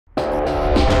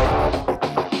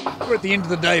We're at the end of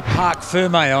the day, Park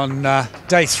Ferme on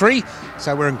day 3.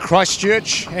 So we're in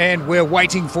Christchurch and we're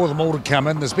waiting for them all to come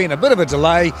in. There's been a bit of a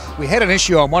delay. We had an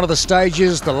issue on one of the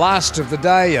stages, the last of the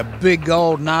day, a big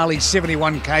old gnarly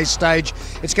 71k stage.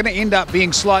 It's going to end up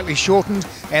being slightly shortened,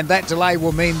 and that delay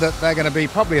will mean that they're going to be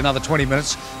probably another 20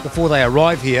 minutes before they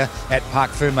arrive here at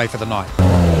Park Ferme for the night.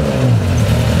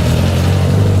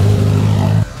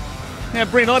 Now,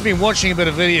 Brent, I've been watching a bit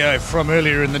of video from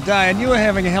earlier in the day, and you were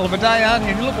having a hell of a day, aren't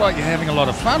you? You look like you're having a lot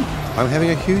of fun. I'm having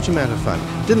a huge amount of fun.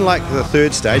 Didn't like the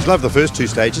third stage, loved the first two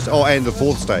stages, and the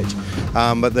fourth stage.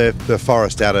 But the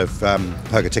forest out of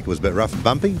Pogatika was a bit rough and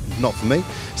bumpy, not for me.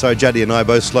 So Juddy and I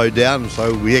both slowed down,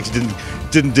 so we actually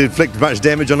didn't inflict much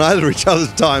damage on either of each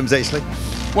other's times, actually.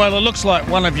 Well, it looks like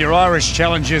one of your Irish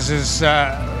challenges is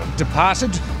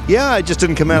departed. Yeah, it just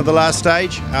didn't come out of the last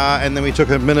stage, and then we took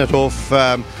a minute off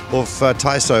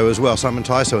Tyso as well, Simon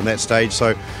Tyso in that stage,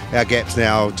 so our gap's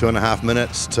now 2.5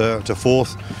 minutes to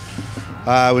fourth.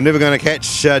 We're never going to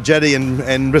catch Juddy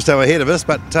and Bristow ahead of us,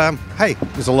 but hey,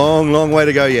 there's a long, long way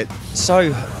to go yet.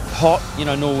 So hot, you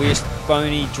know, nor'west,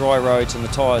 bony, dry roads, and the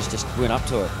tyres just went up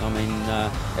to it. I mean,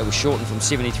 it was shortened from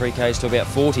 73 k's to about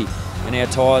 40, and our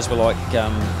tyres were like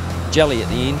jelly at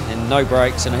the end, and no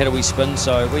brakes, and I had a wee spin,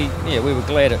 so we were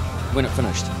glad when it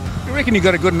finished. You reckon you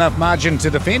got a good enough margin to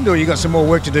defend, or you got some more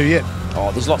work to do yet?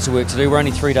 Oh, there's lots of work to do. We're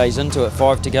only 3 days into it,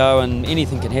 5 to go, and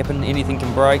anything can happen, anything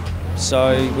can break,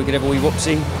 so we could have a wee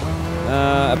whoopsie,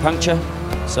 a puncture,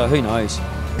 so who knows.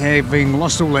 Having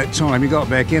lost all that time, you got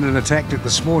back in and attacked it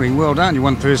this morning. Well done, you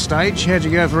won first stage. How'd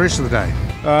you go for the rest of the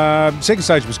day? Second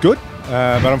stage was good.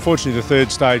 But unfortunately the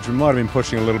third stage we might have been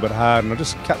pushing a little bit hard, and I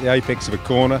just cut the apex of a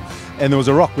corner, and there was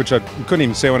a rock which I couldn't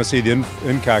even see. I want to see the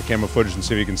in-car camera footage and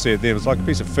see if you can see it there. It was like a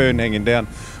piece of fern hanging down,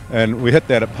 and we hit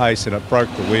that at pace and it broke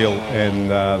the wheel and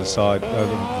the side,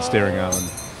 the steering arm. And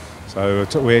so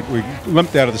we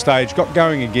limped out of the stage, got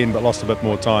going again but lost a bit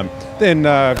more time. Then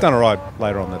done a ride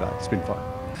later on the day. It's been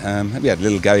fine. We had a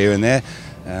little go here and there.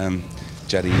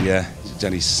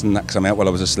 Juddy snuck some out while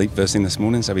I was asleep first thing this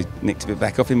morning, so we nicked a bit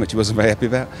back off him, which he wasn't very happy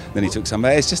about. Then he took some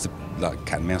back. It's just a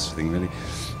cat and mouse thing, really.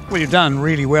 Well, you've done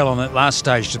really well on that last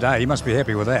stage today. You must be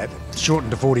happy with that.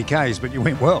 Shortened to 40 k's, but you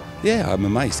went well. Yeah, I'm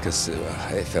amazed because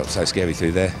it felt so scary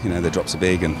through there. You know, the drops are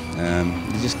big, and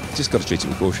you just got to treat it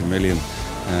with caution, really. And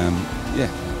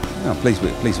I'm pleased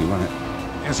we won it.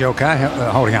 How's your car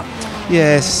holding up?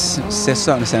 Yes, it's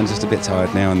starting to sound just a bit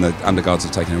tired now, and the underguards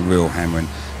have taken a real hammering.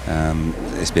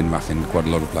 It's been rough in quite a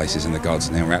lot of places, and the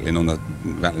guards now rattling on the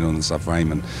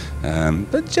subframe,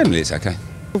 but generally it's okay.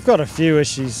 We've got a few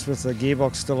issues with the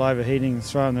gearbox still overheating,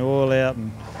 throwing the oil out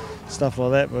and stuff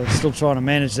like that, but we're still trying to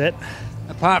manage that.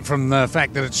 Apart from the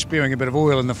fact that it's spewing a bit of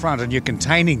oil in the front and you're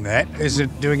containing that, is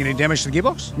it doing any damage to the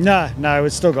gearbox? No,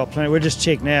 it's still got plenty. We're just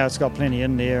checked now, it's got plenty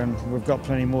in there, and we've got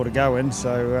plenty more to go in,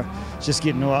 so it's just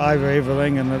getting over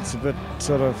everything, and it's a bit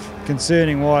sort of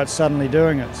concerning why it's suddenly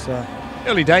doing it. So.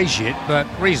 Early days yet, but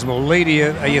reasonable lead.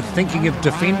 Are you thinking of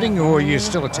defending, or are you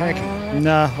still attacking?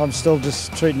 No, I'm still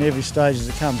just treating every stage as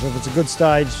it comes. If it's a good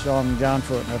stage, I'm going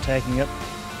for it and attacking it.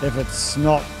 If it's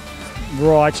not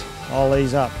right, I'll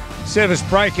ease up. Service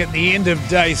break at the end of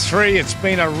day 3. It's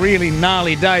been a really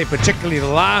gnarly day, particularly the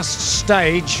last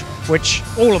stage, which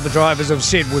all of the drivers have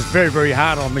said was very, very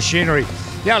hard on machinery.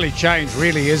 The only change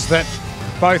really is that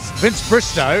both Vince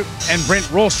Bristow and Brent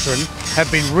Ralston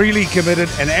have been really committed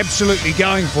and absolutely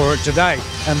going for it today.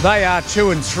 And they are 2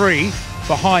 and 3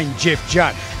 behind Jeff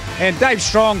Judd. And Dave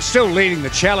Strong still leading the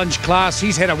challenge class.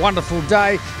 He's had a wonderful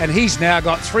day, and he's now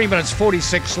got 3 minutes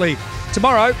 46 lead.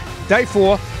 Tomorrow, day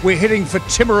 4, we're heading for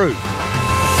Timaru.